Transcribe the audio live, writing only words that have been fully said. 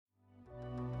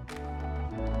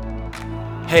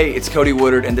Hey, it's Cody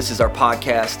Woodard, and this is our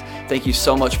podcast. Thank you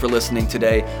so much for listening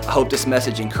today. I hope this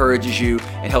message encourages you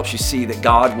and helps you see that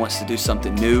God wants to do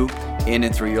something new in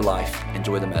and through your life.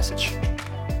 Enjoy the message.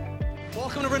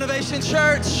 Welcome to Renovation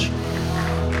Church.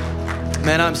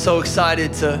 Man, I'm so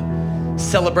excited to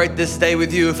celebrate this day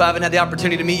with you. If I haven't had the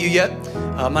opportunity to meet you yet,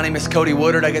 my name is Cody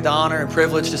Woodard. I get the honor and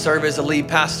privilege to serve as the lead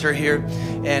pastor here.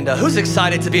 And who's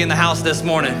excited to be in the house this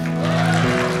morning?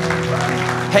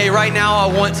 Hey, right now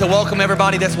I want to welcome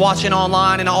everybody that's watching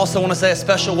online, and I also want to say a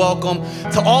special welcome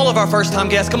to all of our first-time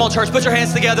guests. Come on, church, put your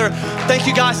hands together. Thank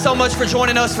you guys so much for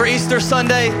joining us for Easter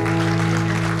Sunday.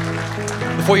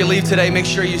 Before you leave today, make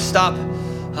sure you stop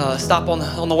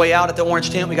on the way out at the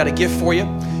Orange Tent. We got a gift for you.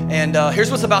 And here's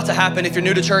what's about to happen. If you're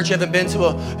new to church, you haven't been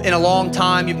in a long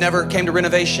time, you've never came to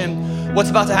Renovation, what's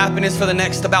about to happen is for the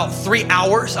next about 3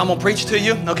 hours, I'm gonna preach to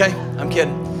you, okay? I'm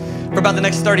kidding. For about the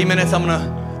next 30 minutes,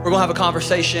 we're gonna have a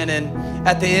conversation, and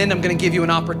at the end, I'm gonna give you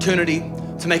an opportunity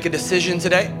to make a decision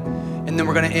today, and then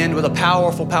we're gonna end with a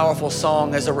powerful, powerful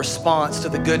song as a response to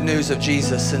the good news of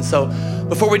Jesus. And so,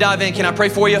 before we dive in, can I pray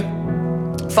for you?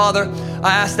 Father,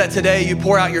 I ask that today you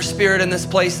pour out your Spirit in this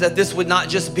place, that this would not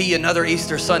just be another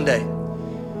Easter Sunday,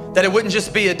 that it wouldn't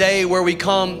just be a day where we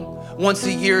come once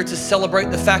a year to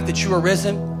celebrate the fact that you are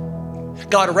risen.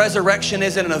 God, resurrection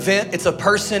isn't an event, it's a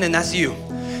person, and that's you.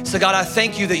 So God, I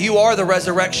thank you that you are the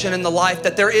resurrection and the life,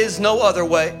 that there is no other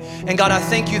way. And God, I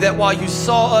thank you that while you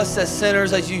saw us as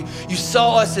sinners, as you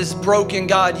saw us as broken,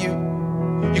 God,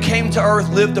 you came to earth,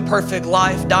 lived a perfect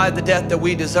life, died the death that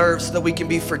we deserve so that we can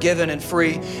be forgiven and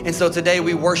free. And so today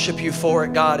we worship you for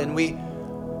it, God, and we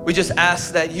just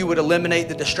ask that you would eliminate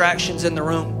the distractions in the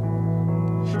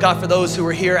room. God, for those who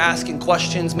are here asking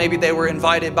questions, maybe they were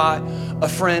invited by a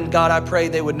friend, God, I pray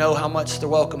they would know how much they're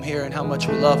welcome here and how much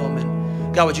we love them. And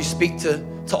God, would you speak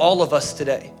to all of us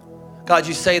today? God,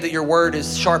 you say that your word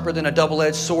is sharper than a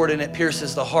double-edged sword and it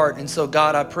pierces the heart. And so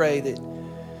God, I pray that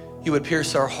you would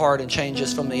pierce our heart and change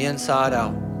us from the inside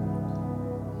out.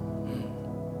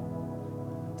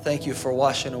 Thank you for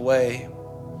washing away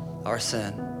our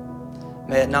sin.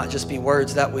 May it not just be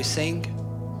words that we sing.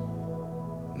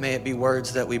 May it be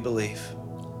words that we believe.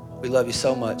 We love you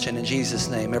so much. And in Jesus'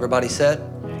 name, everybody said?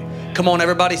 Come on,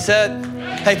 everybody said?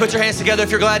 Hey, put your hands together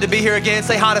if you're glad to be here again.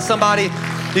 Say hi to somebody.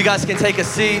 You guys can take a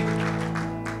seat.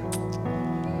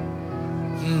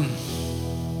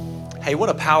 Hey, what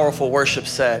a powerful worship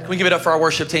set. Can we give it up for our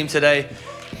worship team today?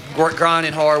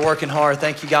 Grinding hard, working hard.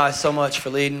 Thank you guys so much for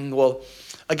leading. Well,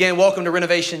 again, welcome to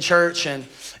Renovation Church. And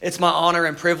it's my honor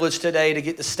and privilege today to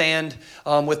get to stand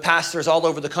with pastors all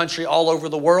over the country, all over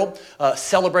the world,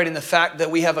 celebrating the fact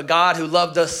that we have a God who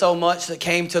loved us so much that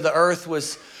came to the earth,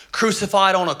 was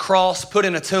crucified on a cross, put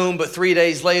in a tomb, but 3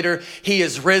 days later, he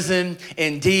is risen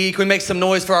indeed. Can we make some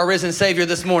noise for our risen Savior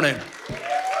this morning?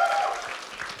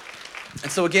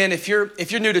 And so again, if you're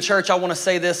new to church, I want to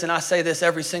say this, and I say this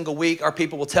every single week. Our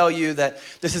people will tell you that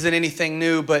this isn't anything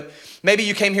new, but maybe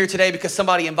you came here today because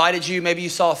somebody invited you. Maybe you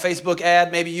saw a Facebook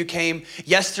ad. Maybe you came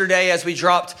yesterday as we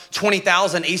dropped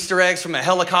 20,000 Easter eggs from a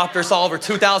helicopter. Saw over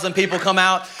 2,000 people come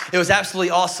out. It was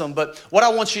absolutely awesome. But what I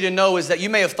want you to know is that you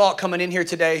may have thought coming in here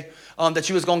today that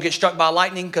you was going to get struck by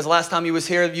lightning, because last time you was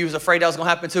here, you was afraid that was going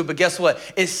to happen too. But guess what?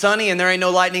 It's sunny and there ain't no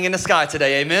lightning in the sky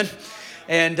today. Amen.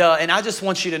 And I just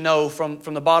want you to know from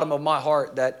the bottom of my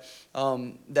heart that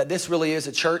this really is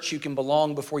a church you can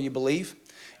belong before you believe.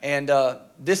 And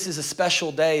this is a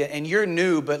special day, and you're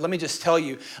new, but let me just tell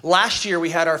you, last year we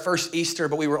had our first Easter,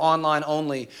 but we were online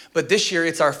only. But this year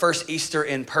it's our first Easter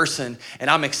in person, and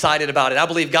I'm excited about it. I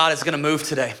believe God is gonna move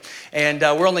today. And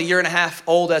we're only a year and a half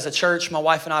old as a church. My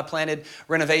wife and I planted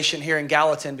Renovation here in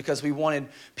Gallatin because we wanted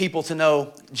people to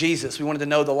know Jesus. We wanted to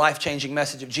know the life-changing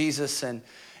message of Jesus. And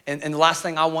the last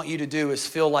thing I want you to do is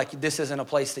feel like this isn't a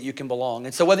place that you can belong.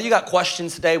 And so whether you got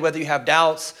questions today, whether you have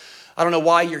doubts, I don't know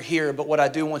why you're here, but what I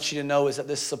do want you to know is that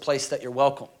this is a place that you're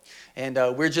welcome. And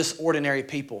we're just ordinary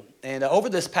people. And over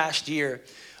this past year,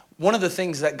 one of the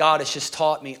things that God has just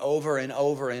taught me over and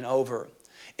over and over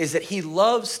is that he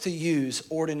loves to use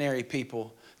ordinary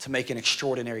people to make an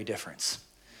extraordinary difference.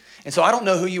 And so I don't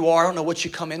know who you are, I don't know what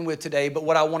you come in with today, but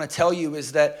what I want to tell you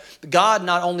is that God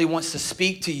not only wants to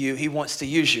speak to you, he wants to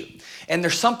use you. And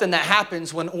there's something that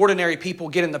happens when ordinary people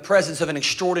get in the presence of an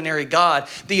extraordinary God.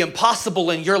 The impossible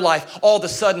in your life all of a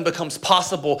sudden becomes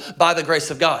possible by the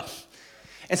grace of God.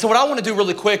 And so what I want to do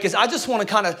really quick is I just want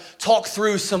to kind of talk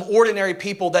through some ordinary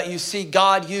people that you see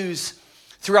God use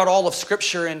throughout all of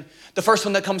Scripture. And the first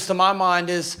one that comes to my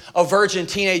mind is a virgin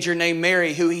teenager named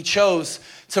Mary, who he chose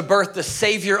to birth the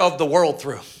Savior of the world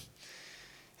through.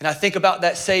 And I think about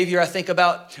that Savior. I think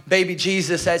about baby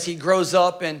Jesus as he grows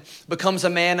up and becomes a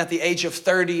man at the age of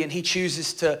 30, and he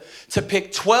chooses to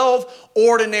pick 12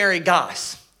 ordinary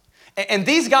guys. And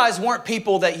these guys weren't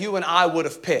people that you and I would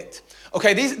have picked.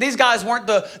 Okay, these guys weren't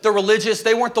the religious.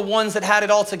 They weren't the ones that had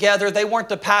it all together. They weren't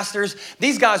the pastors.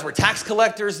 These guys were tax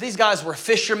collectors. These guys were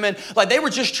fishermen. Like, they were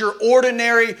just your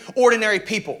ordinary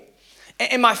people.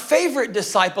 And my favorite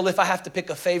disciple, if I have to pick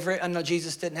a favorite, I know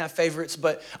Jesus didn't have favorites,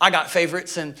 but I got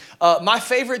favorites. And my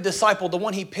favorite disciple, the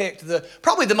one he picked,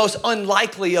 probably the most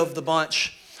unlikely of the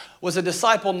bunch, was a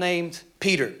disciple named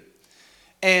Peter.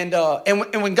 And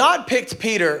when God picked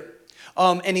Peter,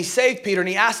 and he saved Peter and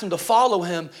he asked him to follow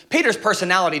him, Peter's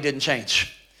personality didn't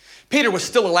change. Peter was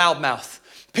still a loudmouth.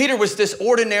 Peter was this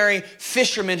ordinary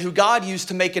fisherman who God used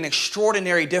to make an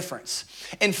extraordinary difference.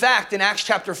 In fact, in Acts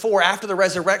chapter 4, after the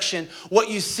resurrection, what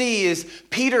you see is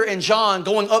Peter and John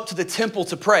going up to the temple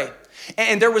to pray.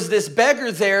 And there was this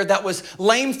beggar there that was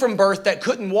lame from birth that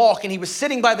couldn't walk, and he was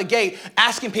sitting by the gate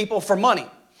asking people for money.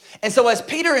 And so as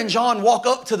Peter and John walk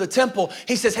up to the temple,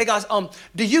 he says, "Hey guys,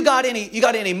 do you got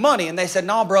any money?" And they said,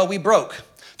 "No, bro, we broke."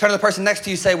 Turn to the person next to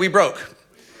you, say, "We broke.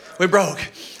 We broke."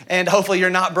 And hopefully you're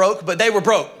not broke, but they were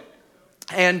broke.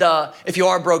 And if you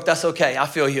are broke, that's okay. I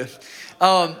feel you.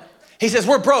 He says,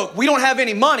 "We're broke. We don't have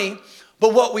any money,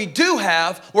 but what we do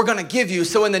have, we're going to give you.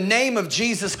 So in the name of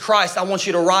Jesus Christ, I want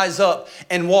you to rise up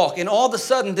and walk." And all of a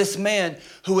sudden, this man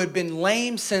who had been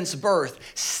lame since birth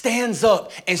stands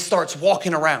up and starts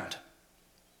walking around.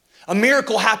 A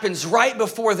miracle happens right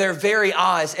before their very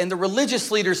eyes, and the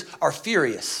religious leaders are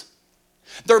furious.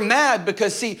 They're mad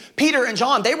because, see, Peter and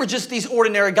John, they were just these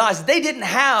ordinary guys. They didn't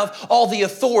have all the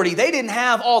authority. They didn't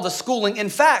have all the schooling. In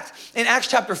fact, in Acts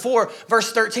chapter 4,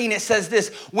 verse 13, it says this: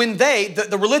 when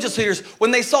the religious leaders,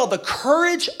 when they saw the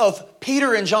courage of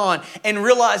Peter and John and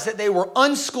realized that they were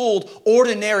unschooled,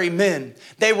 ordinary men,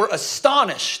 they were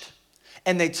astonished,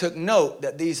 and they took note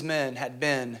that these men had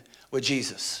been with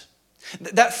Jesus.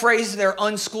 That phrase, they're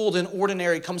unschooled and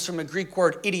ordinary, comes from a Greek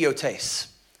word, idiotes.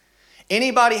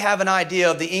 Anybody have an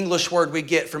idea of the English word we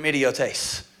get from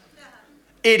idiotes?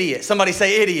 Idiot. Somebody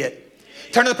say idiot.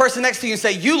 Turn to the person next to you and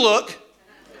say, "You look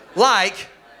like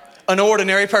an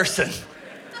ordinary person."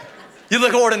 You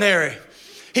look ordinary.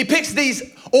 He picks these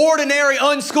ordinary,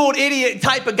 unschooled idiot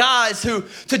type of guys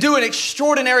to do an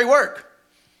extraordinary work.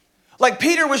 Like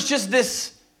Peter was just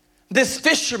this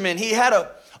fisherman. He had a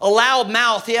loud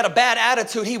mouth. He had a bad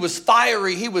attitude. He was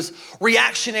fiery. He was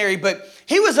reactionary, but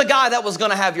he was a guy that was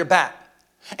going to have your back.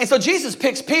 And so Jesus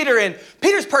picks Peter, and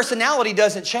Peter's personality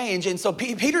doesn't change. And so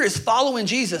Peter is following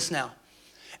Jesus now.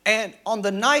 And on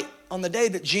the day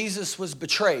that Jesus was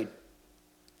betrayed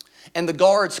and the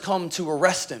guards come to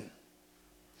arrest him,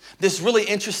 this really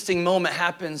interesting moment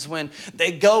happens when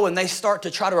they go and they start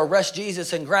to try to arrest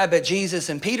Jesus and grab at Jesus,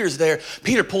 and Peter's there.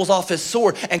 Peter pulls off his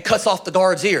sword and cuts off the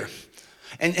guard's ear.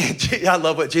 And I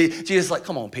love what Jesus is like,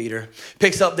 "Come on, Peter."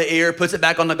 Picks up the ear, puts it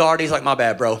back on the guard. He's like, "My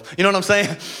bad, bro." You know what I'm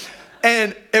saying?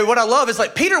 And what I love is,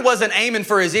 like, Peter wasn't aiming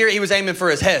for his ear. He was aiming for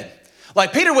his head.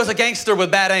 Like, Peter was a gangster with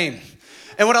bad aim.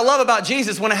 And what I love about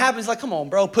Jesus, when it happens, like, "Come on,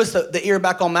 bro." Puts the ear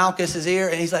back on Malchus's ear.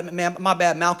 And he's like, "Man, my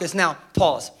bad, Malchus." Now,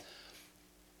 pause.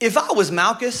 If I was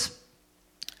Malchus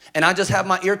and I just had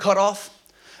my ear cut off,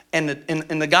 and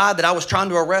the guy that I was trying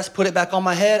to arrest put it back on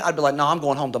my head, I'd be like, "No, I'm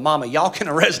going home to mama. Y'all can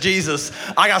arrest Jesus.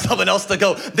 I got something else to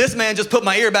go. This man just put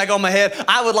my ear back on my head.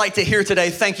 I would like to hear today.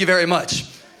 Thank you very much."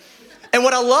 And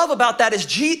what I love about that is,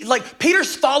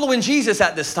 Peter's following Jesus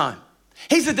at this time.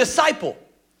 He's a disciple.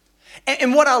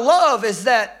 And what I love is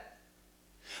that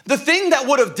the thing that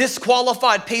would have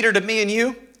disqualified Peter to me and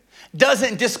you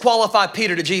doesn't disqualify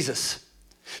Peter to Jesus.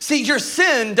 See, your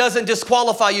sin doesn't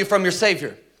disqualify you from your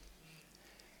Savior.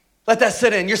 Let that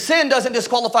sit in. Your sin doesn't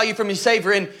disqualify you from your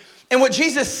Savior. And what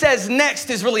Jesus says next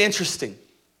is really interesting.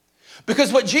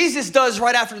 Because what Jesus does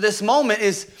right after this moment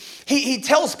is he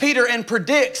tells Peter and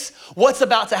predicts what's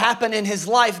about to happen in his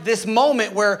life, this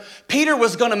moment where Peter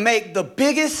was going to make the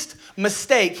biggest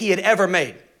mistake he had ever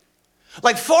made.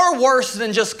 Like, far worse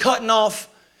than just cutting off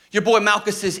your boy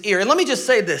Malchus's ear. And let me just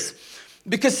say this,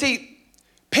 because see,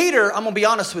 Peter, I'm going to be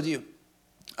honest with you.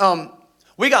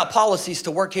 We got policies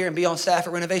to work here and be on staff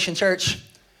at Renovation Church,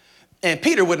 and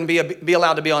Peter wouldn't be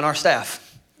allowed to be on our staff.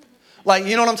 Like,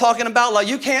 you know what I'm talking about? Like,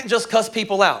 you can't just cuss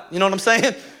people out. You know what I'm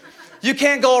saying? You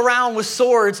can't go around with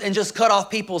swords and just cut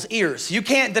off people's ears. You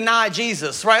can't deny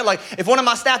Jesus, right? Like, if one of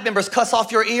my staff members cuts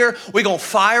off your ear, we're going to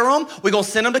fire them. We're going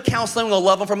to send them to counseling. We're going to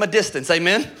love them from a distance.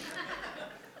 Amen?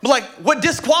 But like, what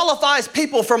disqualifies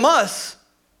people from us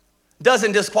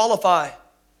doesn't disqualify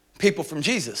people from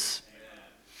Jesus.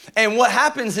 And what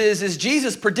happens is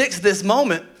Jesus predicts this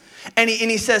moment, and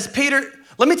he says, "Peter,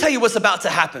 Let me tell you what's about to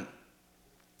happen.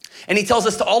 And he tells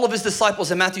us to all of his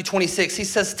disciples in Matthew 26, he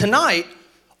says, tonight,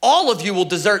 all of you will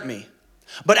desert me.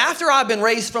 But after I've been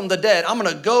raised from the dead, I'm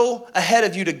gonna go ahead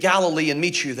of you to Galilee and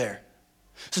meet you there.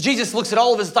 So Jesus looks at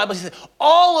all of his disciples, he says,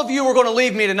 all of you are gonna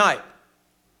leave me tonight.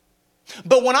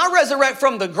 But when I resurrect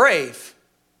from the grave,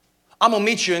 I'm gonna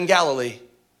meet you in Galilee.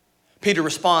 Peter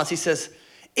responds, he says,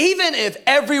 even if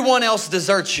everyone else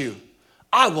deserts you,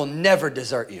 I will never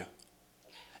desert you.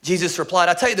 Jesus replied,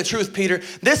 I tell you the truth, Peter,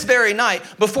 this very night,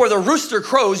 before the rooster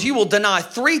crows, you will deny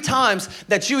 3 times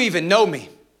that you even know me.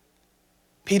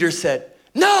 Peter said,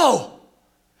 no,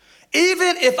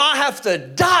 even if I have to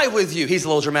die with you, he's a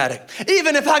little dramatic.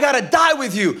 Even if I gotta die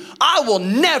with you, I will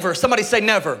never, somebody say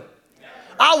never.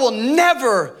 I will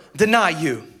never deny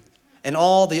you. And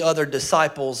all the other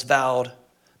disciples vowed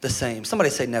the same. Somebody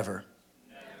say never.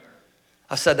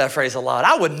 I've said that phrase a lot.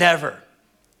 I would never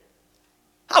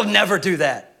do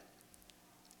that.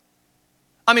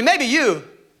 I mean, maybe you,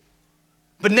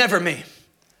 but never me.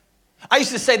 I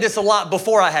used to say this a lot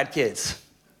before I had kids.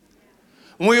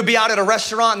 When we would be out at a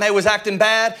restaurant and they was acting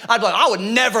bad, I'd be like, I would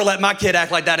never let my kid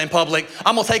act like that in public.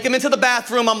 I'm gonna take him into the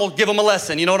bathroom, I'm gonna give him a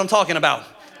lesson. You know what I'm talking about?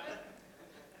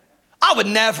 I would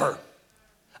never.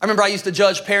 I remember I used to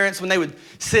judge parents when they would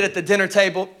sit at the dinner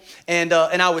table and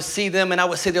I would see them and I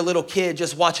would see their little kid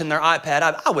just watching their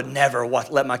iPad. I would never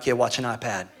let my kid watch an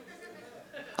iPad.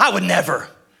 I would never.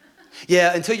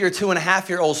 Yeah, until your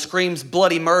 2.5-year-old screams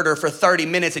bloody murder for 30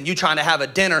 minutes and you trying to have a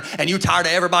dinner and you tired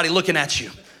of everybody looking at you.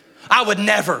 I would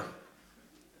never.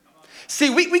 See,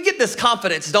 we get this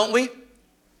confidence, don't we?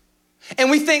 And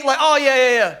we think like, oh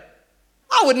yeah.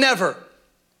 I would never.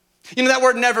 You know, that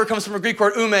word never comes from a Greek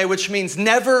word ume, which means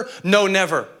never, no,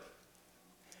 never.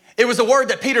 It was a word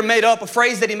that Peter made up, a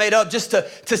phrase that he made up just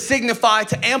to signify,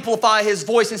 to amplify his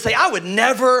voice and say, I would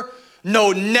never,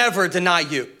 no, never deny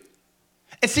you.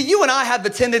 And see, you and I have the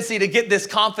tendency to get this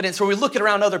confidence where we look at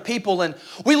around other people and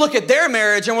we look at their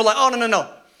marriage and we're like, oh,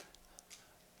 no.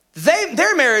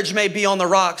 Their marriage may be on the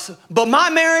rocks, but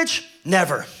my marriage,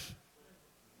 never.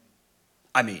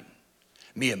 I mean,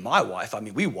 me and my wife,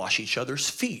 we wash each other's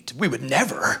feet. We would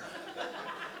never.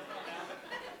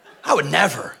 I would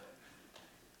never.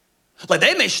 Like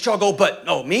they may struggle, but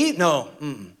no, me, no,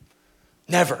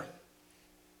 never.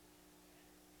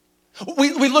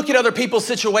 We look at other people's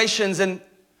situations and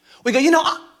we go, you know,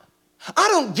 I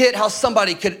don't get how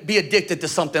somebody could be addicted to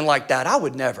something like that. I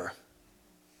would never.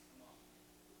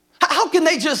 How can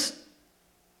they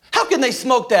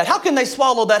smoke that? How can they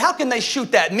swallow that? How can they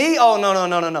shoot that? Me? Oh,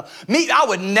 no. Me, I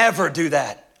would never do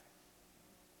that.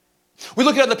 We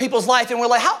look at other people's life and we're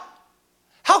like,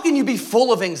 how can you be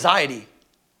full of anxiety?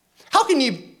 How can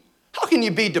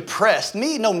you be depressed?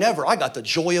 Me? No, never. I got the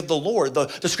joy of the Lord.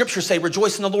 The scriptures say,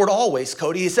 rejoice in the Lord always,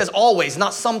 Cody. It says always,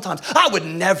 not sometimes. I would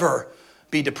never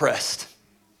be depressed.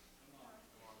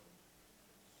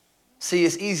 See,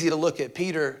 it's easy to look at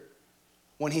Peter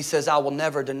when he says, I will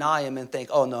never deny him and think,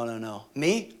 oh, no.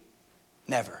 Me?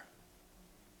 Never.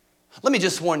 Let me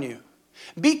just warn you.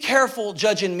 Be careful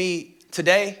judging me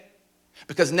today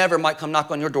because never might come knock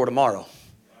on your door tomorrow.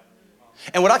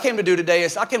 And what I came to do today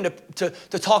is I came to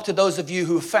talk to those of you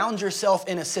who found yourself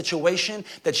in a situation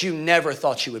that you never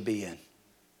thought you would be in.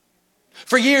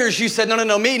 For years you said,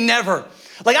 no, me, never.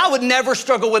 Like I would never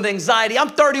struggle with anxiety. I'm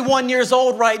 31 years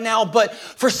old right now, but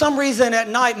for some reason at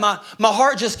night, my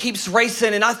heart just keeps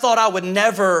racing and I thought I would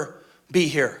never be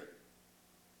here.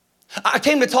 I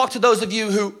came to talk to those of you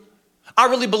who I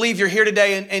really believe you're here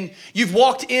today and you've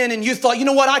walked in and you thought, you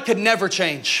know what, I could never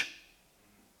change.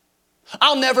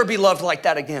 I'll never be loved like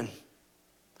that again.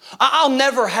 I'll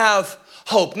never have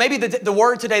hope. Maybe the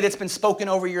word today that's been spoken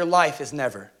over your life is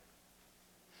never.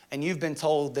 And you've been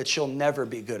told that you'll never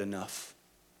be good enough.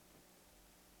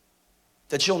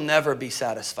 That you'll never be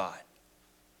satisfied.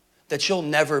 That you'll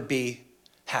never be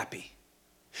happy.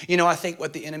 You know, I think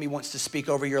what the enemy wants to speak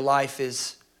over your life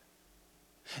is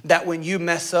that when you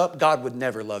mess up, God would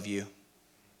never love you.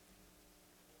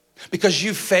 Because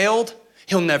you failed,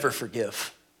 he'll never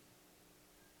forgive.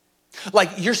 Like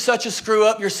you're such a screw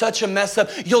up, you're such a mess up,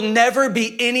 you'll never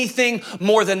be anything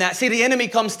more than that. See, the enemy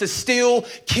comes to steal,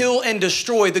 kill, and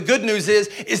destroy. The good news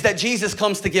is that Jesus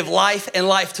comes to give life and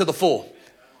life to the full.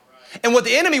 And what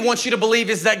the enemy wants you to believe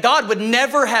is that God would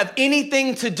never have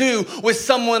anything to do with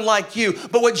someone like you.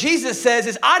 But what Jesus says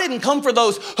is, I didn't come for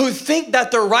those who think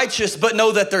that they're righteous but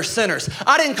know that they're sinners.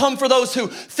 I didn't come for those who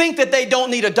think that they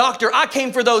don't need a doctor. I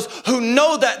came for those who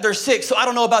know that they're sick. So I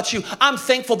don't know about you. I'm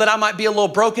thankful that I might be a little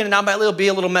broken and I might be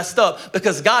a little messed up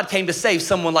because God came to save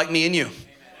someone like me and you.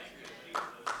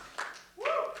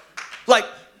 Like,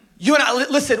 You and I,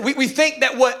 listen, we think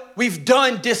that what we've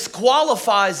done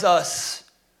disqualifies us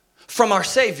from our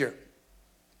Savior.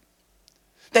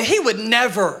 That he would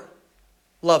never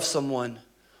love someone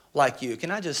like you.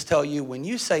 Can I just tell you, when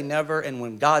you say never and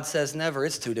when God says never,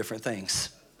 it's two different things.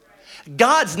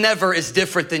 God's never is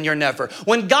different than your never.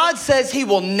 When God says he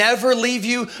will never leave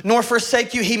you nor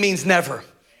forsake you, he means never.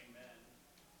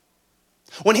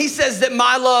 When he says that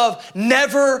my love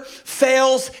never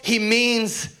fails, he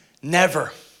means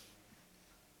never.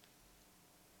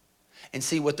 And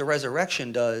see, what the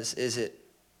resurrection does is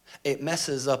it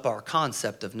messes up our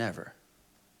concept of never.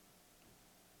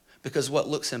 Because what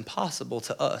looks impossible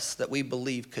to us that we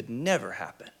believe could never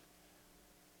happen.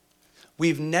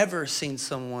 We've never seen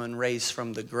someone raised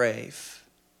from the grave.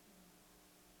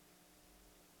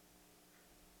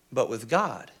 But with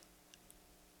God,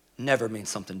 never means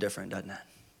something different, doesn't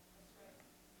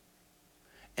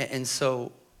it? And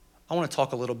so I want to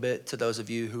talk a little bit to those of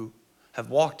you who have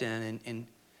walked in and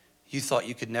you thought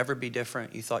you could never be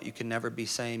different. You thought you could never be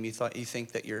same. You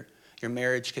think that your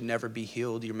marriage could never be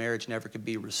healed. Your marriage never could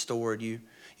be restored. You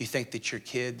think that your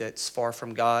kid that's far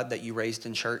from God, that you raised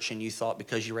in church, and you thought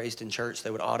because you raised in church,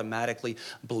 they would automatically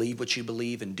believe what you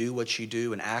believe and do what you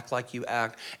do and act like you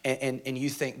act. And you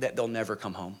think that they'll never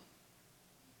come home.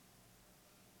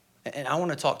 And I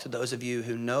want to talk to those of you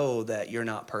who know that you're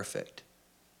not perfect,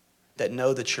 that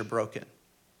know that you're broken.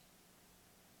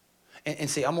 And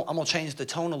see, I'm going to change the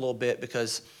tone a little bit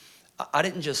because I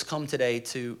didn't just come today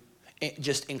to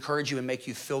just encourage you and make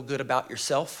you feel good about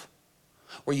yourself,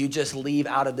 where you just leave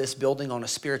out of this building on a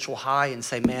spiritual high and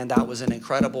say, man, that was an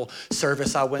incredible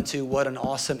service I went to. What an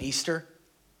awesome Easter.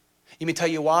 Let me tell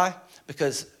you why.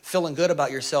 Because feeling good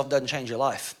about yourself doesn't change your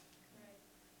life.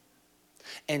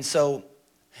 And so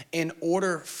in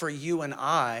order for you and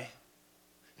I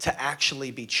to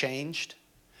actually be changed,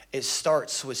 it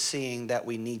starts with seeing that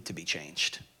we need to be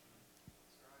changed.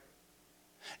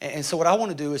 And so what I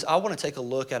want to do is I want to take a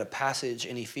look at a passage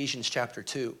in Ephesians chapter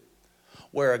 2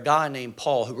 where a guy named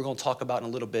Paul, who we're going to talk about in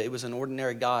a little bit, it was an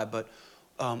ordinary guy, but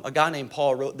a guy named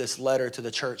Paul wrote this letter to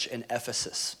the church in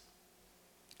Ephesus.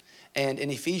 And in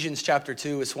Ephesians chapter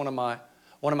 2, it's one of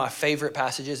my favorite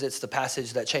passages. It's the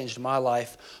passage that changed my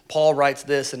life. Paul writes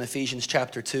this in Ephesians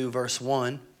chapter 2, verse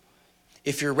 1.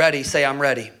 If you're ready, say, I'm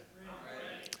ready.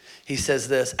 He says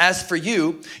this, as for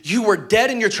you, you were dead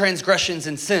in your transgressions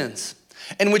and sins,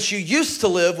 in which you used to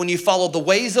live when you followed the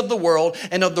ways of the world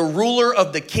and of the ruler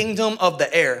of the kingdom of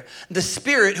the air, the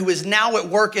spirit who is now at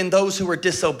work in those who are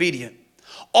disobedient.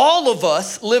 All of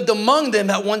us lived among them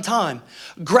at one time,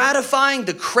 gratifying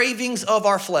the cravings of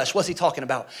our flesh. What's he talking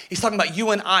about? He's talking about you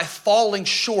and I falling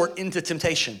short into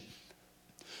temptation,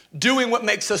 doing what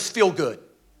makes us feel good.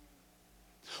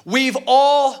 We've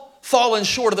all fallen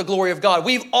short of the glory of God.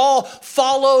 We've all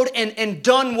followed and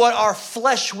done what our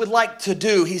flesh would like to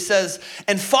do. He says,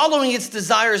 and following its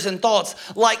desires and thoughts,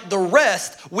 like the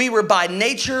rest, we were by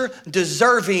nature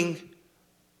deserving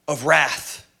of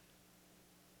wrath.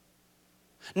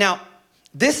 Now,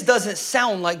 this doesn't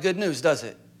sound like good news, does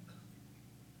it?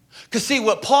 Because see,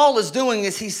 what Paul is doing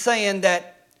is he's saying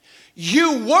that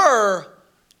you were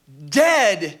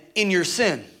dead in your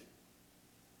sin.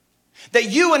 That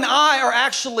you and I are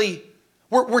actually,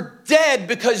 we're dead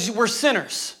because we're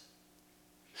sinners.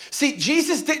 See,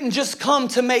 Jesus didn't just come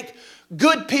to make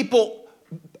good people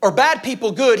or bad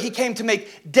people good. He came to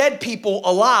make dead people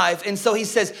alive. And so he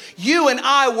says, you and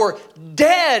I were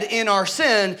dead in our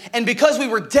sin. And because we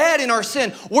were dead in our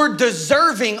sin, we're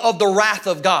deserving of the wrath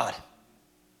of God.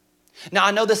 Now,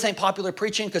 I know this ain't popular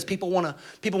preaching because people want to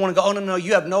go, oh, no,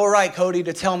 you have no right, Cody,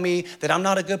 to tell me that I'm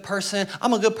not a good person.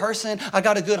 I'm a good person. I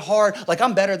got a good heart. Like,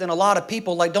 I'm better than a lot of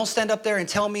people. Like, don't stand up there and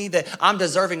tell me that I'm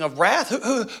deserving of wrath.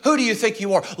 Who do you think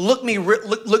you are? Look me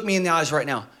in the eyes right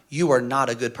now. You are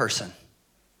not a good person.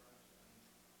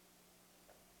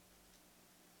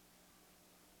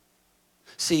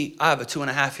 See, I have a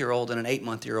 2.5-year-old and an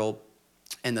 8-month-year-old.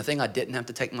 And the thing I didn't have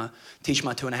to teach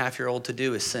my 2.5-year-old to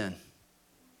do is sin.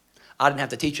 I didn't have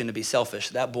to teach him to be selfish.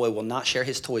 That boy will not share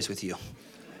his toys with you.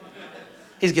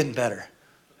 He's getting better.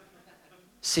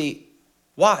 See,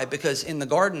 why? Because in the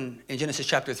garden, in Genesis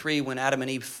chapter 3, when Adam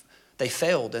and Eve, they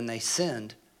failed and they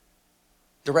sinned,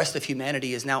 the rest of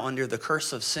humanity is now under the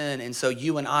curse of sin. And so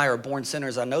you and I are born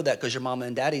sinners. I know that because your mama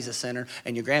and daddy's a sinner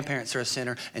and your grandparents are a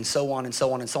sinner and so on and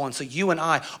so on and so on. So you and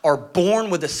I are born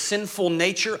with a sinful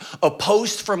nature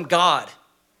opposed from God.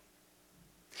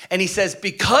 And he says,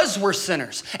 because we're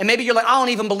sinners, and maybe you're like, I don't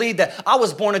even believe that. I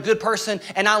was born a good person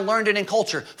and I learned it in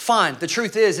culture. Fine. The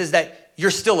truth is that you're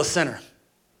still a sinner.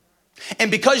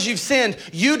 And because you've sinned,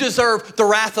 you deserve the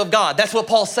wrath of God. That's what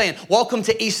Paul's saying. Welcome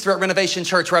to Easter at Renovation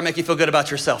Church, where I make you feel good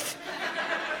about yourself.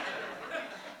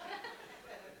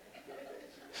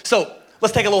 So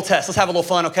let's take a little test. Let's have a little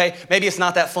fun, okay? Maybe it's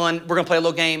not that fun. We're gonna play a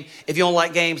little game. If you don't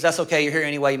like games, that's okay. You're here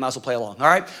anyway. You might as well play along, all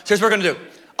right? So here's what we're gonna do.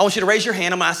 I want you to raise your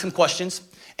hand. I'm gonna ask some questions.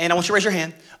 And I want you to raise your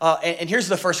hand. And here's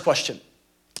the first question.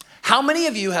 How many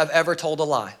of you have ever told a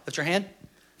lie? Lift your hand.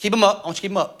 Keep them up. I want you to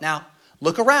keep them up. Now,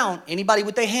 look around. Anybody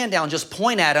with their hand down, just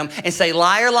point at them and say,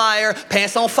 liar, liar,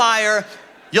 pants on fire.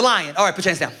 You're lying. All right, put your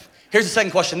hands down. Here's the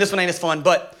second question. This one ain't as fun,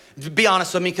 but be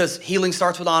honest with me, because healing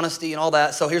starts with honesty and all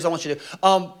that. So here's what I want you to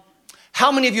do.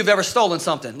 How many of you have ever stolen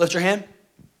something? Lift your hand.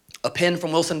 A pen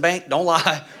from Wilson Bank? Don't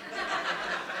lie.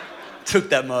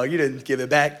 Took that mug. You didn't give it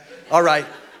back. All right.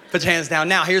 Put your hands down.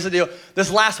 Now, here's the deal.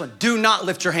 This last one. Do not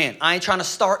lift your hand. I ain't trying to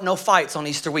start no fights on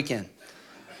Easter weekend.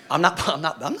 I'm not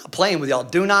playing with y'all.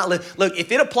 Do not lift. Look,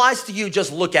 if it applies to you,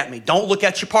 just look at me. Don't look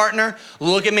at your partner.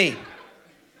 Look at me.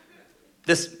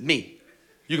 This, me.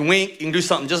 You can wink. You can do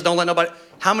something. Just don't let nobody.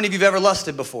 How many of you have ever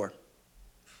lusted before?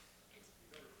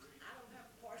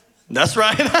 That's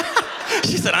right.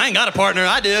 She said, I ain't got a partner.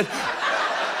 I did.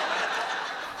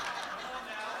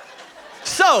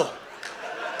 So,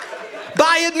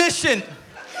 by admission,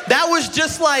 that was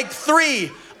just like 3.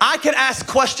 I could ask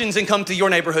questions and come to your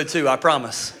neighborhood too, I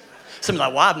promise. Somebody's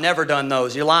like, well, I've never done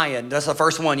those. You're lying. That's the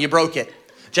first one. You broke it.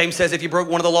 James says if you broke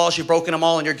one of the laws, you've broken them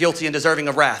all and you're guilty and deserving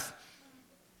of wrath.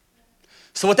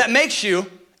 So what that makes you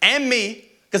and me,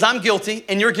 because I'm guilty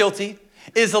and you're guilty,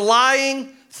 is a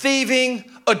lying,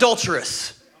 thieving,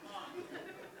 adulterous.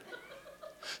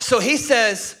 So he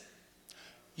says,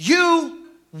 you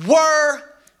were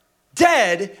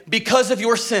dead because of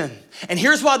your sin. And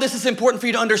here's why this is important for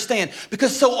you to understand.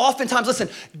 Because so oftentimes, listen,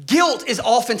 guilt is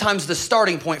oftentimes the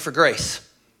starting point for grace.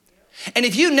 And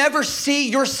if you never see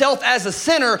yourself as a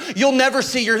sinner, you'll never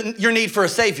see your need for a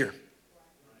savior.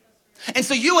 And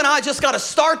so you and I just got to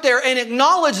start there and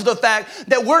acknowledge the fact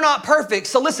that we're not perfect.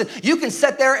 So listen, you can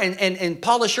sit there and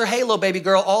polish your halo, baby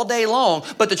girl, all day long.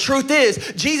 But the truth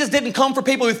is, Jesus didn't come for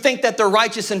people who think that they're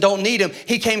righteous and don't need him.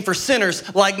 He came for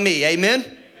sinners like me. Amen?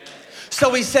 Amen.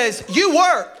 So he says, you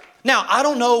were. Now, I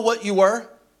don't know what you were.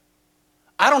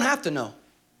 I don't have to know.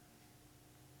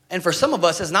 And for some of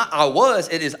us, it's not I was,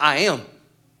 it is I am.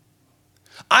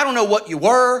 I don't know what you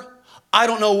were. I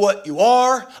don't know what you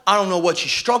are. I don't know what you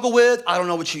struggle with. I don't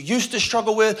know what you used to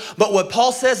struggle with. But what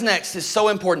Paul says next is so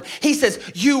important. He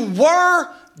says, you were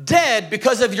dead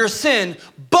because of your sin,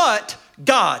 but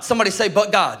God. Somebody say,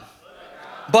 but God.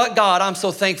 But God. I'm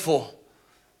so thankful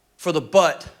for the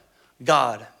but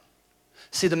God.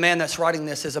 See, the man that's writing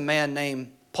this is a man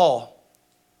named Paul.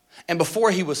 And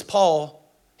before he was Paul,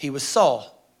 he was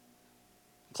Saul.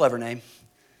 Clever name.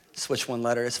 Switch one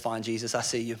letter. It's fine, Jesus. I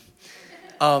see you.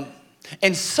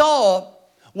 And Saul,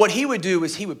 what he would do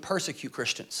is he would persecute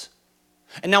Christians.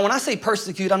 And now when I say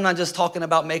persecute, I'm not just talking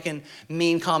about making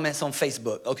mean comments on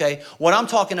Facebook, okay? What I'm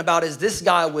talking about is this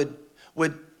guy would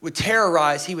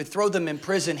terrorize, he would throw them in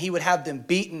prison, he would have them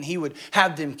beaten, he would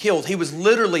have them killed. He was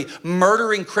literally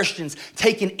murdering Christians,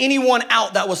 taking anyone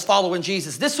out that was following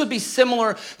Jesus. This would be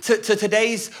similar to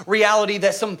today's reality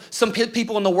that some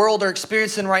people in the world are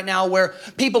experiencing right now, where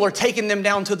people are taking them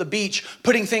down to the beach,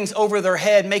 putting things over their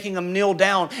head, making them kneel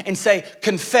down and say,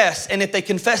 confess. And if they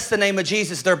confess the name of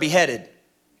Jesus, they're beheaded.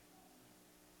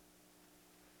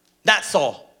 That's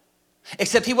Saul.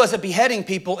 Except he wasn't beheading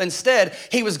people. Instead,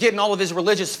 he was getting all of his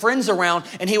religious friends around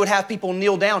and he would have people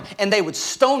kneel down and they would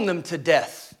stone them to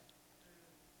death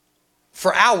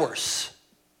for hours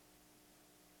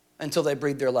until they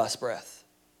breathed their last breath.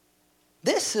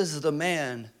 This is the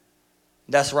man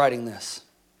that's writing this.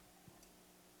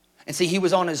 And see, he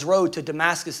was on his road to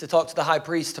Damascus to talk to the high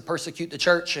priest, to persecute the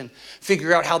church and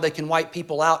figure out how they can wipe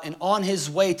people out. And on his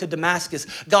way to Damascus,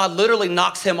 God literally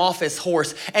knocks him off his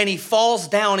horse and he falls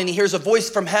down and he hears a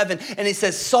voice from heaven and it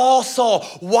says, Saul, Saul,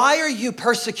 why are you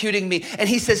persecuting me? And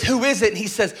he says, who is it? And he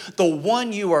says, the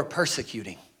one you are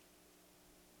persecuting.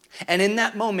 And in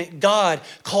that moment, God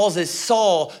causes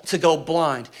Saul to go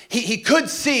blind. He could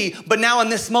see, but now in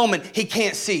this moment, he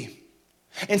can't see.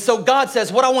 And so God says,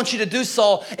 what I want you to do,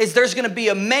 Saul, is there's going to be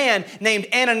a man named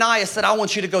Ananias that I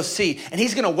want you to go see. And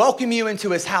he's going to welcome you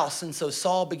into his house. And so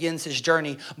Saul begins his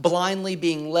journey blindly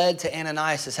being led to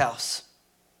Ananias' house.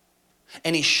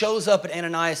 And he shows up at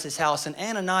Ananias' house. And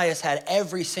Ananias had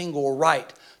every single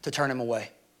right to turn him away.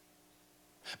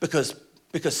 Because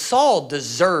Saul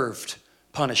deserved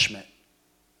punishment.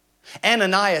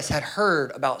 Ananias had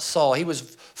heard about Saul. He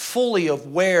was fully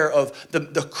aware of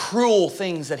the cruel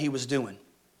things that he was doing.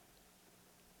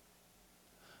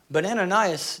 But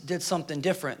Ananias did something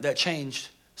different that changed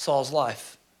Saul's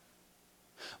life.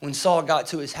 When Saul got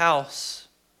to his house,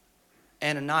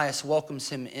 Ananias welcomes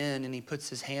him in and he puts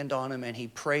his hand on him and he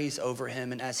prays over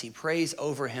him. And as he prays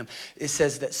over him, it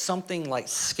says that something like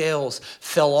scales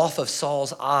fell off of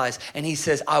Saul's eyes. And he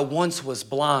says, I once was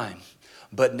blind,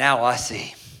 but now I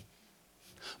see.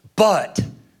 But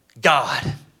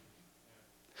God.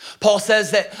 Paul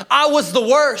says that I was the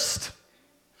worst.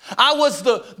 I was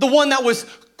the one that was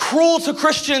cruel to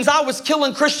Christians. I was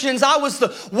killing Christians. I was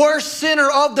the worst sinner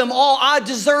of them all. I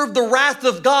deserved the wrath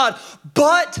of God.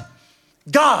 But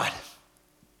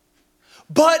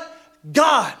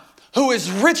God, who is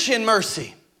rich in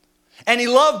mercy, and he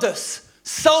loved us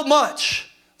so much,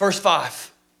 verse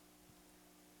 5,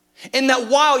 in that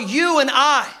while you and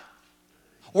I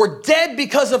were dead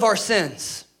because of our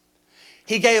sins,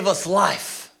 he gave us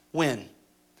life. When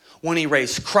he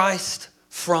raised Christ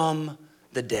from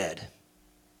the dead.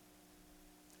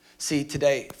 See,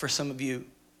 today, for some of you,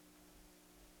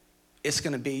 it's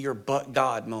going to be your but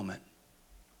God moment.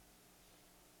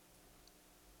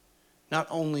 Not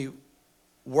only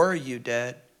were you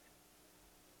dead,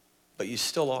 but you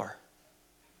still are.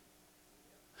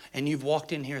 And you've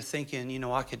walked in here thinking,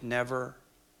 I could never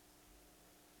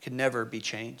be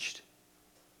changed.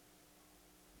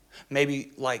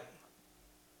 Maybe like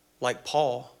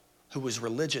Paul, who was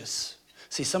religious.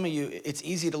 See, some of you, it's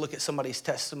easy to look at somebody's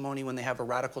testimony when they have a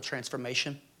radical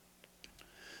transformation.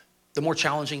 The more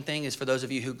challenging thing is for those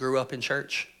of you who grew up in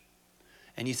church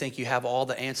and you think you have all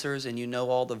the answers and you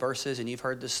know all the verses and you've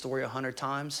heard this story 100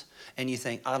 times and you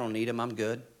think, I don't need him, I'm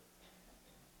good.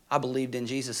 I believed in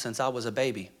Jesus since I was a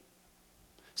baby.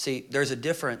 See, there's a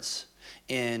difference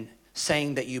in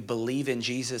saying that you believe in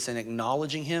Jesus and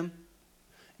acknowledging him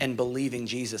and believing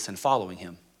Jesus and following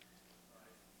him.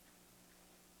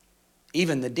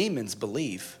 Even the demons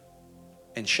believe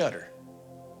and shudder.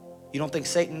 You don't think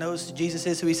Satan knows Jesus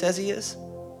is who he says he is?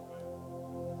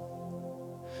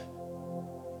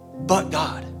 But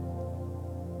God.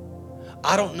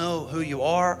 I don't know who you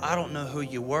are. I don't know who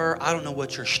you were. I don't know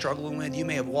what you're struggling with. You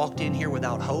may have walked in here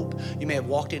without hope. You may have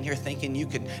walked in here thinking you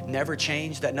could never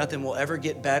change, that nothing will ever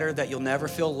get better, that you'll never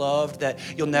feel loved, that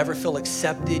you'll never feel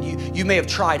accepted. You may have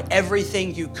tried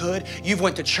everything you could. You've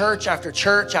went to church after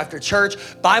church after church,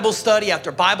 Bible study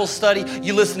after Bible study.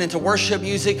 You listening to worship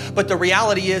music. But the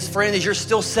reality is, friend, is you're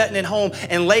still sitting at home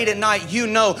and late at night, you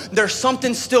know there's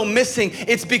something still missing.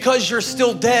 It's because you're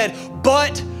still dead.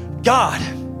 But God.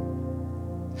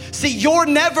 See, your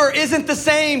never isn't the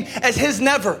same as his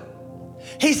never.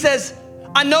 He says,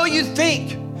 I know you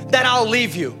think that I'll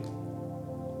leave you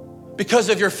because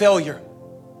of your failure.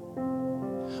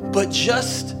 But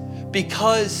just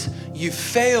because you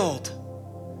failed,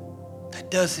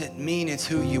 that doesn't mean it's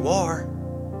who you are.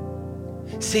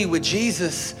 See, with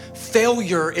Jesus,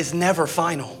 failure is never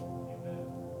final.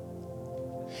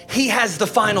 He has the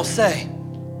final say.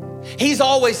 He's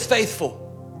always faithful.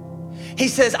 He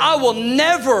says, I will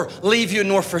never leave you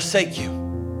nor forsake you.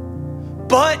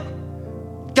 But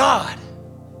God,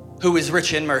 who is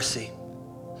rich in mercy,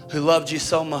 who loved you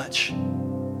so much.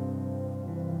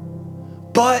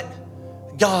 But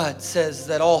God says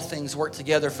that all things work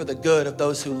together for the good of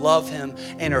those who love him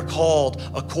and are called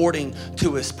according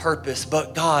to his purpose.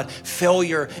 But God,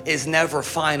 failure is never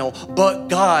final. But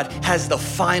God has the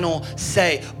final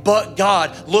say. But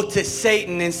God looked at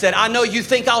Satan and said, I know you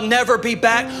think I'll never be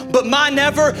back, but my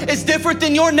never is different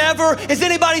than your never. Is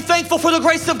anybody thankful for the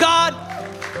grace of God?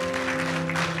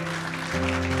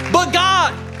 But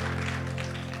God.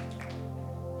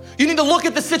 You need to look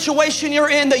at the situation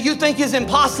you're in that you think is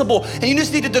impossible, and you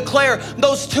just need to declare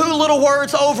those two little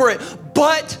words over it.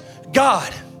 But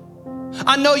God.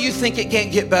 I know you think it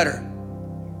can't get better.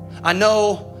 I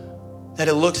know that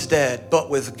it looks dead,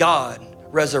 but with God,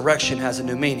 resurrection has a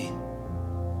new meaning.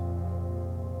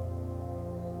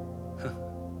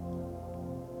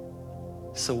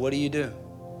 So what do you do?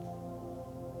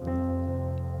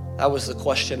 That was the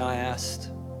question I asked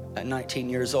at 19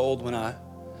 years old when I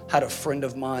had a friend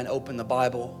of mine open the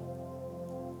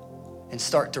Bible and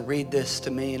start to read this to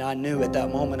me. And I knew at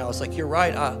that moment, I was like, you're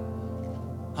right.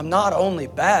 I'm not only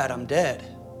bad, I'm dead.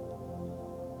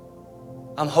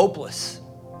 I'm hopeless.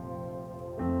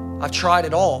 I've tried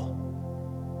it all.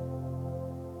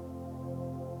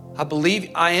 I believe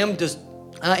I am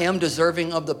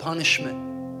deserving of the punishment.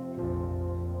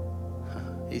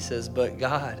 He says, but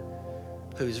God,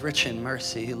 who's rich in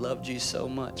mercy, he loved you so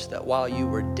much that while you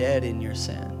were dead in your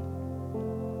sin,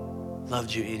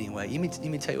 loved you anyway. Let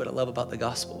me tell you what I love about the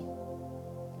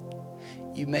gospel.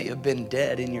 You may have been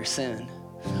dead in your sin,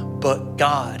 but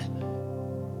God,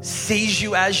 sees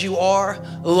you as you are,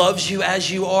 loves you as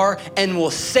you are, and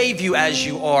will save you as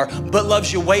you are, but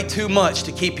loves you way too much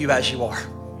to keep you as you are.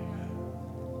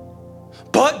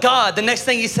 But God, the next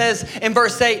thing he says in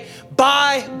verse 8,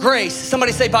 by grace.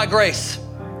 Somebody say by grace.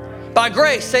 By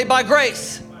grace, say by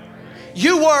grace.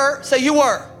 You were, say you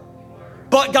were,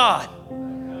 but God,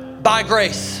 by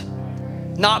grace.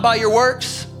 Not by your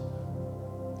works,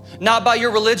 not by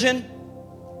your religion,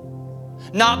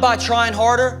 not by trying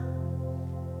harder,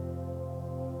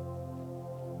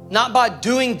 not by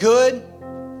doing good,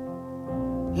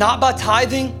 not by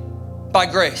tithing, by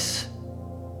grace.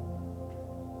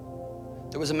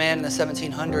 There was a man in the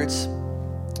 1700s,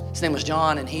 his name was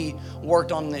John, and he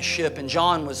worked on this ship, and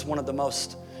John was one of the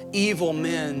most evil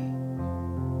men,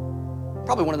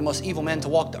 probably one of the most evil men to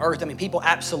walk the earth. I mean, people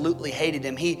absolutely hated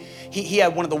him. He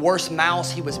had one of the worst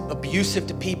mouths. He was abusive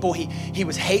to people. He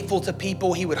was hateful to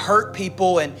people. He would hurt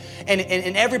people, and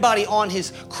everybody on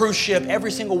his cruise ship,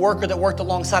 every single worker that worked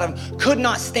alongside him could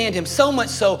not stand him, so much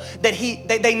so that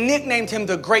they nicknamed him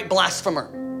the Great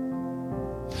Blasphemer.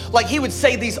 Like, he would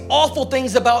say these awful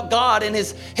things about God, and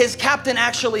his captain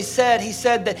actually said, he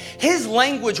said that his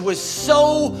language was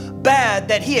so bad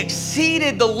that he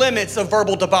exceeded the limits of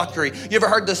verbal debauchery. You ever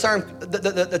heard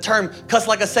the term cuss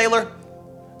like a sailor?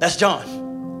 That's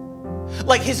John.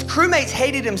 Like, his crewmates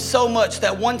hated him so much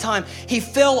that one time he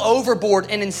fell overboard,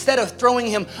 and instead of throwing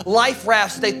him life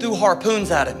rafts, they threw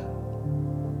harpoons at him.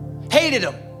 Hated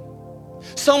him.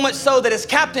 So much so that his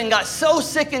captain got so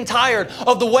sick and tired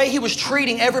of the way he was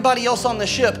treating everybody else on the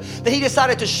ship that he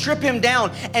decided to strip him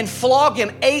down and flog him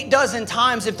 8 dozen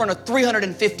times in front of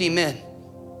 350 men.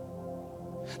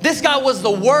 This guy was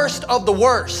the worst of the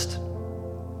worst,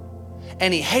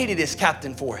 and he hated his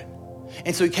captain for it.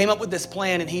 And so he came up with this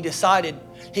plan, and he decided,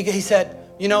 he said,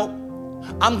 you know,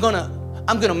 I'm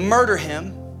gonna murder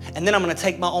him, and then I'm gonna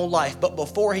take my own life. But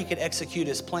before he could execute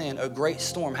his plan, a great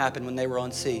storm happened when they were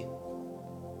on sea.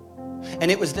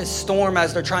 And it was this storm,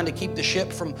 as they're trying to keep the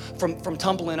ship from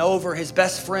tumbling over, his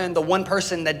best friend, the one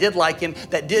person that did like him,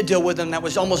 that did deal with him, that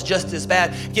was almost just as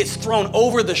bad, gets thrown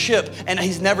over the ship, and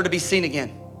he's never to be seen again.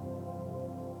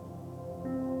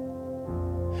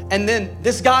 And then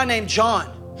this guy named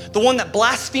John, the one that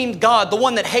blasphemed God, the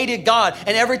one that hated God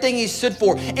and everything he stood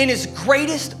for, in his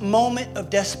greatest moment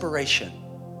of desperation,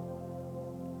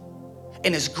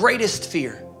 in his greatest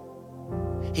fear,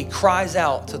 he cries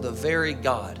out to the very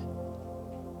God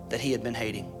that he had been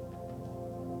hating.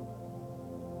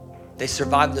 They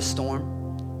survive the storm,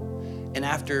 and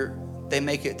after they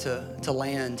make it to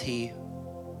land, he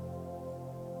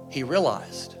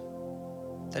realized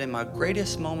that in my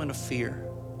greatest moment of fear,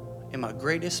 in my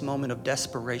greatest moment of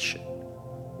desperation,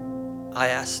 I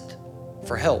asked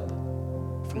for help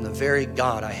from the very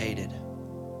God I hated.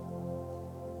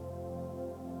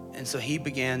 And so he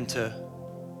began to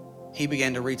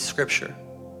read scripture,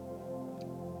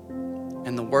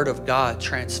 and the word of God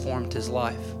transformed his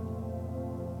life.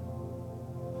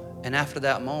 And after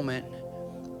that moment,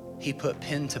 he put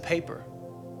pen to paper,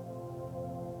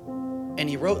 and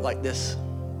he wrote like this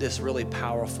really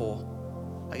powerful,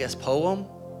 I guess, poem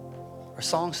or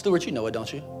song. Stuart, you know it,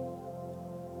 don't you?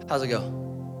 How's it go?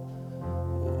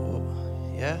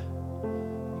 Yeah?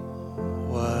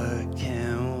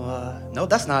 No,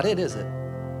 that's not it, is it?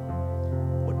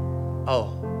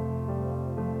 Oh.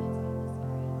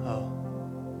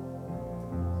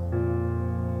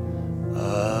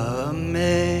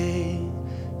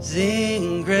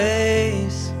 Amazing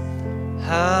grace,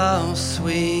 how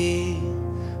sweet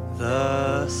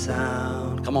the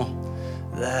sound. Come on.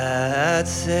 That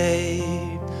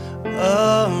saved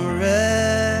a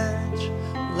wretch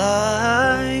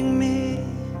like me.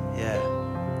 Yeah.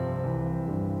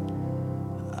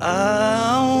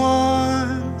 I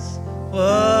once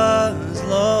was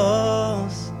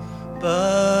lost,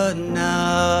 but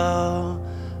now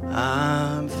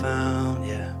I'm found.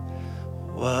 Yeah.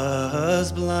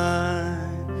 Was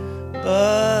blind,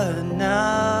 but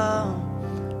now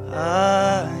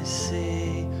I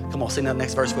see. Come on, sing that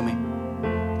next verse with me.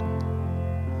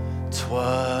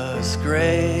 'Twas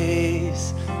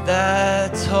grace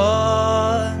that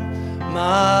taught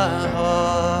my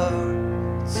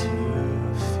heart to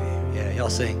fear. Yeah, y'all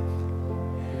sing.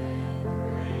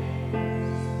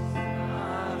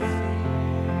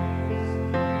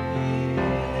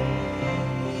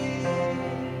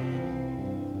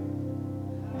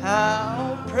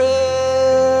 How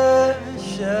precious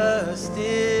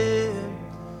did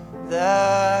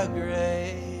thy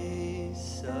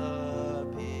grace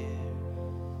appear,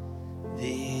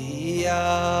 the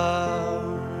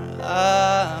hour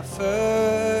I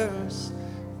first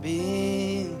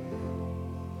being.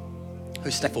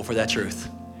 Who's thankful for that truth?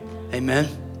 Amen.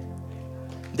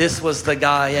 This was the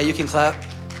guy, yeah, you can clap.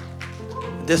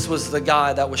 This was the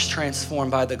guy that was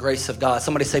transformed by the grace of God.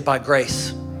 Somebody say, by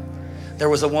grace. There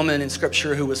was a woman in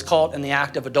scripture who was caught in the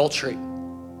act of adultery.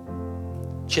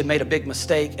 She had made a big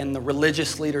mistake, and the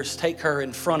religious leaders take her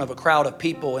in front of a crowd of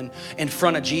people and in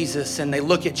front of Jesus, and they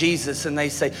look at Jesus and they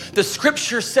say, the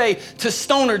scriptures say to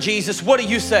stone her, Jesus, what do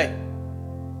you say?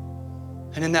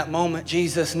 And in that moment,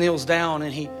 Jesus kneels down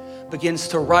and he begins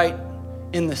to write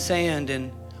in the sand,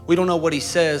 and we don't know what he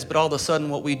says, but all of a sudden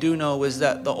what we do know is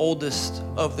that the oldest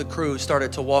of the crew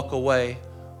started to walk away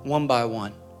one by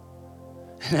one.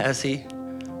 And as he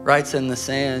writes in the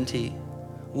sand, he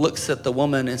looks at the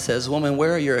woman and says, woman,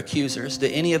 where are your accusers?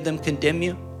 Did any of them condemn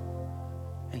you?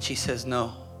 And she says,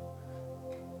 no.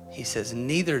 He says,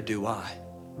 neither do I.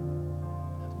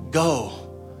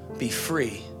 Go, be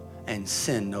free, and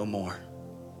sin no more.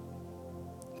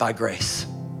 By grace.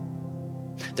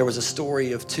 There was a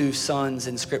story of two sons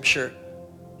in scripture,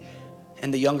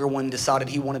 and the younger one decided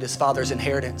he wanted his father's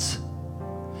inheritance.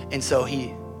 And so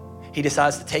he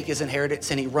decides to take his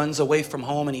inheritance, and he runs away from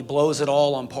home, and he blows it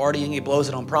all on partying. He blows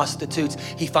it on prostitutes.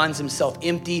 He finds himself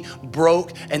empty,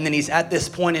 broke, and then he's at this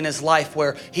point in his life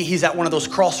where he's at one of those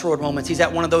crossroad moments. He's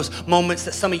at one of those moments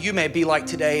that some of you may be like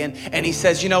today, and he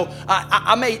says, you know,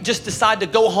 I may just decide to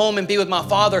go home and be with my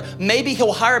father. Maybe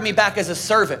he'll hire me back as a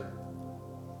servant,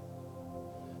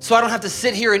 so I don't have to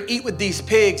sit here and eat with these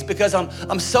pigs, because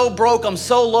I'm so broke, I'm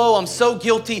so low, I'm so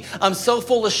guilty, I'm so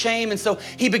full of shame. And so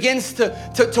he begins to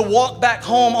walk back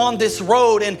home on this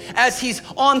road. And as he's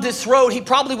on this road, he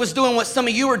probably was doing what some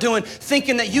of you are doing,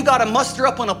 thinking that you got to muster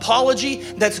up an apology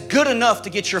that's good enough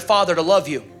to get your father to love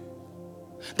you.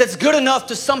 That's good enough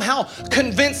to somehow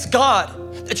convince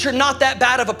God that you're not that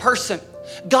bad of a person.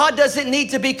 God doesn't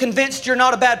need to be convinced you're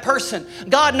not a bad person.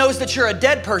 God knows that you're a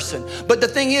dead person. But the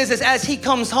thing is as he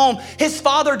comes home, his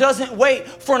father doesn't wait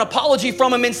for an apology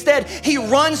from him. Instead, he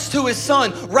runs to his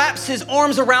son, wraps his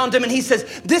arms around him, and he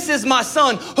says, this is my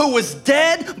son who was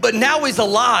dead, but now he's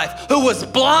alive, who was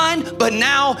blind, but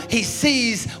now he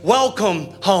sees. Welcome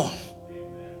home.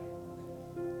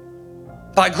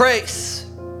 By grace,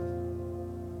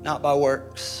 not by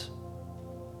works.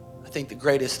 I think the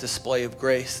greatest display of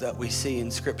grace that we see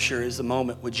in scripture is the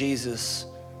moment with Jesus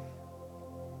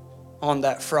on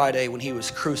that Friday when he was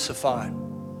crucified,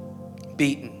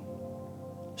 beaten,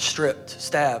 stripped,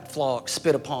 stabbed, flogged,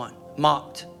 spit upon,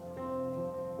 mocked.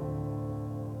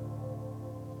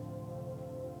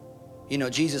 You know,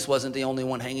 Jesus wasn't the only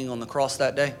one hanging on the cross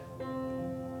that day.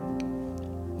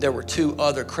 There were two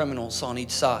other criminals on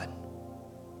each side.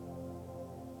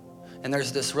 And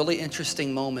there's this really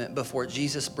interesting moment before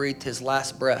Jesus breathed his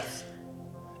last breath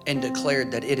and declared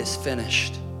that it is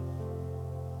finished.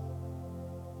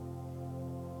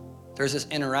 There's this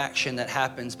interaction that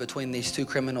happens between these two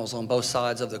criminals on both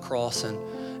sides of the cross.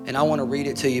 And I want to read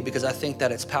it to you because I think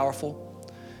that it's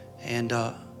powerful. And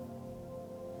I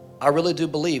really do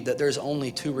believe that there's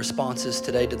only two responses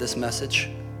today to this message.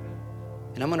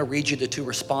 And I'm going to read you the two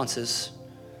responses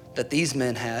that these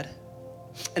men had.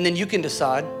 And then you can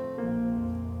decide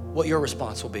what your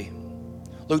response will be.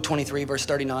 Luke 23 verse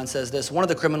 39 says this, one of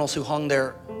the criminals who hung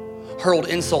there hurled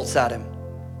insults at him.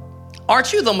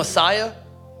 Aren't you the Messiah?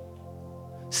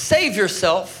 Save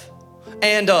yourself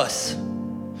and us.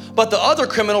 But the other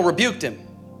criminal rebuked him.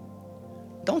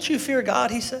 Don't you fear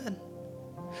God, he said.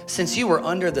 Since you were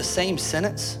under the same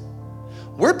sentence,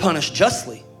 we're punished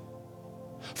justly,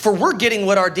 for we're getting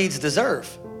what our deeds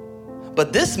deserve.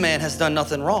 But this man has done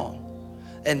nothing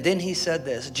wrong. And then he said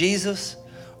this, Jesus,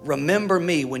 remember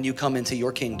me when you come into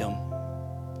your kingdom.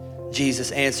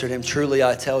 Jesus answered him, truly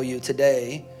I tell you,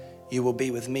 today you will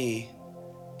be with me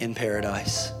in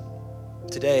paradise.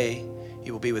 Today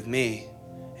you will be with me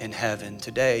in heaven.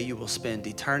 Today you will spend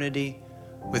eternity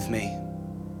with me.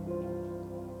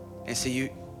 And so you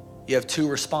have two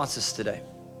responses today.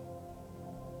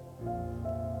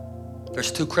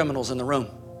 There's two criminals in the room,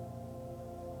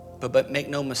 but make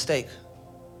no mistake,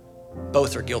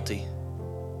 both are guilty.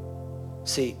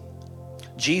 See,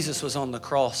 Jesus was on the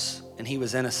cross and he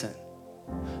was innocent.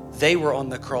 They were on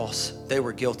the cross, they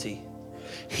were guilty.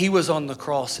 He was on the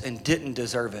cross and didn't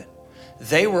deserve it.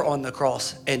 They were on the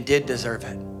cross and did deserve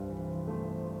it.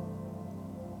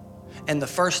 And the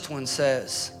first one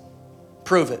says,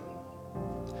 prove it.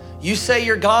 You say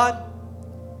you're God,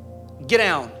 get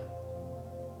down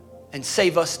and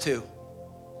save us too.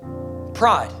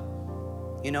 Pride,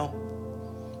 you know.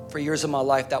 For years of my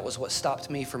life, that was what stopped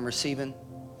me from receiving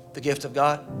the gift of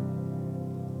God.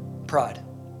 Pride.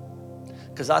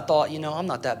 Because I thought, you know, I'm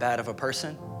not that bad of a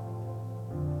person.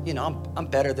 You know, I'm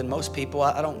better than most people.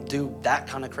 I don't do that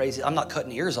kind of crazy. I'm not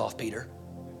cutting ears off, Peter.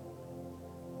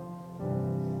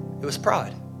 It was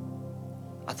pride.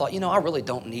 I thought, I really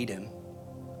don't need him.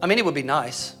 I mean, it would be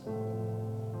nice.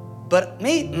 But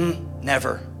me,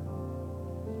 never.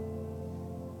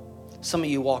 Some of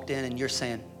you walked in and you're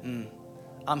saying,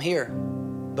 I'm here.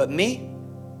 But me,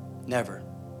 never.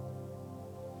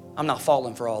 I'm not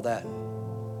falling for all that.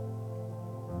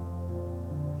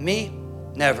 Me,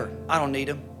 never. I don't need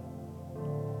him.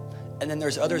 And then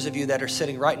there's others of you that are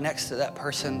sitting right next to that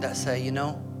person that say,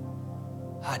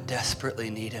 I desperately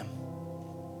need him.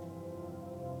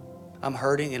 I'm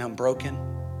hurting and I'm broken.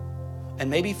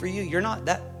 And maybe for you, you're not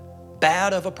that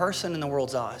bad of a person in the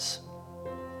world's eyes.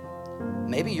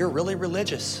 Maybe you're really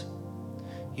religious.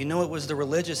 It was the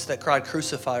religious that cried,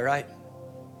 "Crucify," right?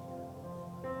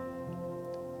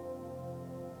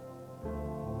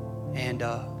 And,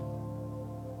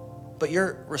 but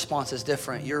your response is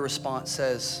different. Your response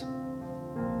says,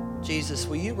 "Jesus,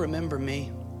 will you remember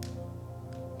me?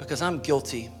 Because I'm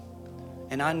guilty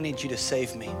and I need you to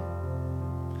save me."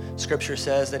 Scripture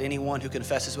says that anyone who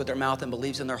confesses with their mouth and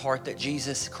believes in their heart that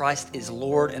Jesus Christ is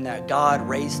Lord and that God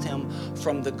raised him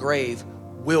from the grave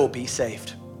will be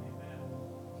saved.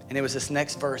 And it was this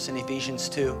next verse in Ephesians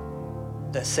 2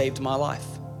 that saved my life.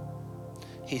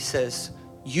 He says,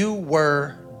 "You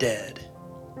were dead,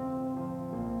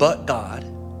 but God,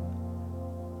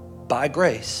 by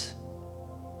grace,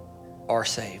 are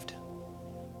saved."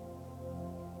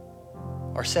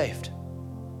 Are saved.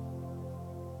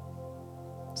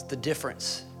 It's the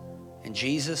difference in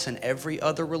Jesus and every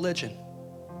other religion.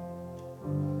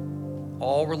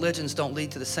 All religions don't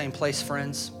lead to the same place,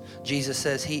 friends. Jesus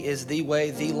says he is the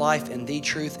way, the life, and the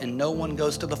truth, and no one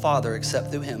goes to the Father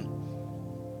except through him.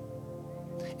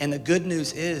 And the good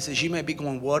news is you may be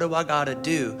going, what do I gotta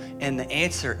do? And the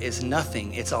answer is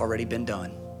nothing. It's already been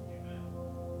done.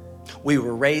 We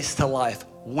were raised to life.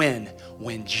 When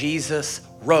Jesus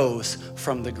rose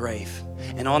from the grave.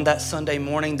 And on that Sunday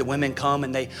morning, the women come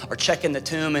and they are checking the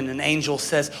tomb, and an angel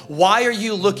says, "Why are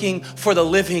you looking for the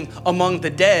living among the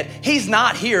dead? He's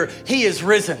not here, he is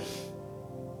risen."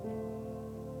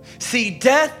 See,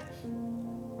 death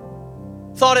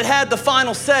thought it had the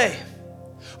final say,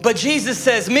 but Jesus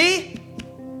says, me,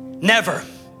 never.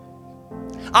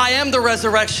 I am the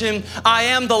resurrection, I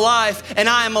am the life, and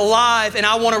I am alive, and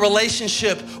I want a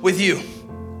relationship with you.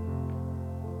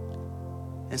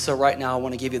 And so right now, I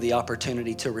want to give you the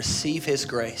opportunity to receive his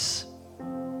grace,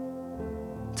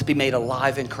 to be made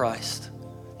alive in Christ.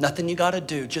 Nothing you got to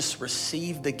do, just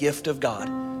receive the gift of God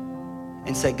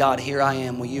and say, "God, here I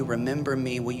am. Will you remember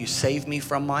me? Will you save me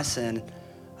from my sin?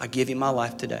 I give you my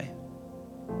life today."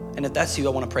 And if that's you,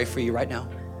 I want to pray for you right now.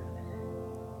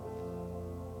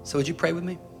 So would you pray with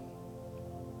me?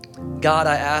 God,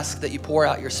 I ask that you pour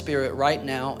out your Spirit right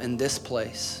now in this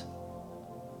place.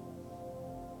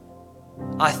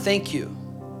 I thank you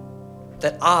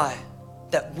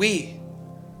that we,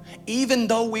 even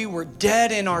though we were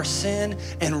dead in our sin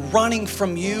and running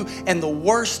from you and the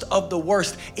worst of the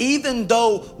worst, even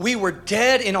though we were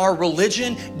dead in our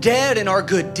religion, dead in our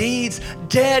good deeds,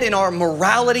 dead in our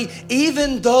morality,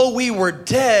 even though we were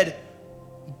dead,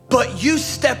 but you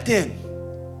stepped in.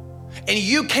 And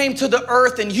you came to the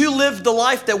earth and you lived the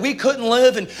life that we couldn't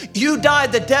live, and you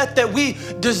died the death that we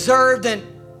deserved, and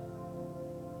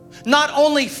not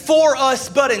only for us,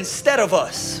 but instead of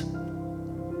us.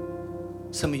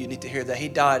 Some of you need to hear that. He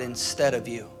died instead of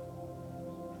you.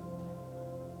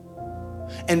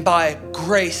 And by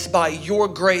grace, by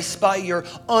your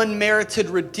unmerited,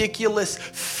 ridiculous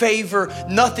favor,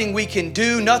 nothing we can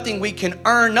do, nothing we can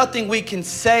earn, nothing we can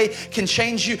say can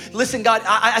change you. Listen, God,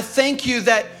 I thank you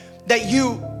that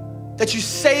you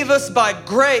save us by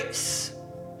grace.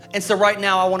 And so right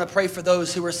now, I want to pray for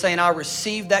those who are saying, "I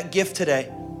received that gift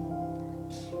today."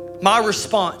 My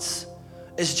response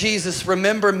is, "Jesus,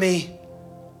 remember me.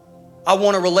 I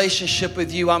want a relationship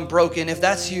with you. I'm broken." If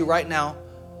that's you right now,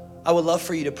 I would love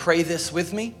for you to pray this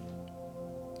with me.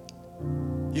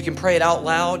 You can pray it out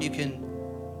loud. You can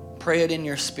pray it in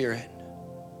your spirit.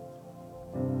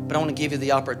 But I want to give you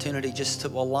the opportunity just to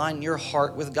align your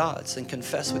heart with God's and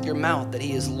confess with your mouth that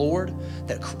he is Lord,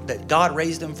 that God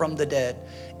raised him from the dead,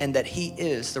 and that he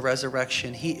is the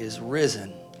resurrection. He is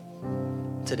risen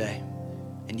today,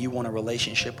 and you want a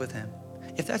relationship with him.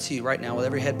 If that's you right now, with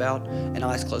every head bowed and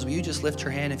eyes closed, will you just lift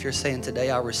your hand if you're saying,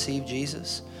 "Today I receive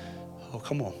Jesus"? Oh,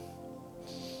 come on.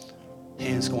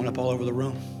 Hands going up all over the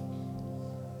room.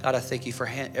 God, I thank you for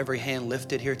every hand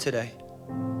lifted here today.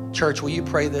 Church, will you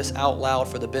pray this out loud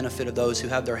for the benefit of those who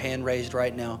have their hand raised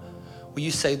right now? Will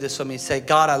you say this with me? Say,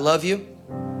 "God, I love you.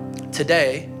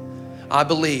 Today, I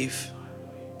believe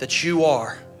that you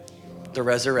are the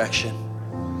resurrection,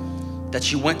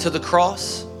 that you went to the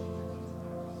cross,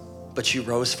 but but you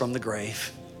rose from the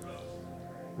grave.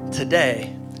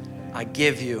 Today, I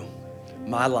give you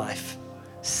my life.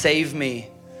 Save me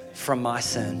from my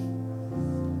sin.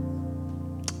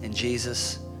 In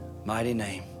Jesus' mighty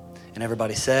name. And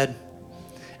everybody said,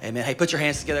 amen. Hey, put your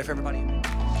hands together for everybody.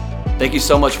 Thank you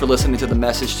so much for listening to the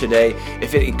message today.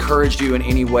 If it encouraged you in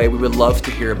any way, we would love to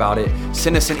hear about it.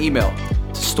 Send us an email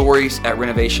to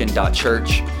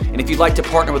stories@renovation.church. And if you'd like to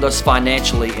partner with us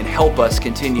financially and help us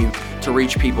continue to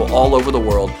reach people all over the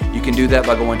world, you can do that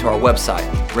by going to our website,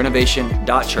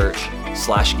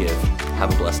 renovation.church/give.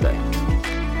 Have a blessed day.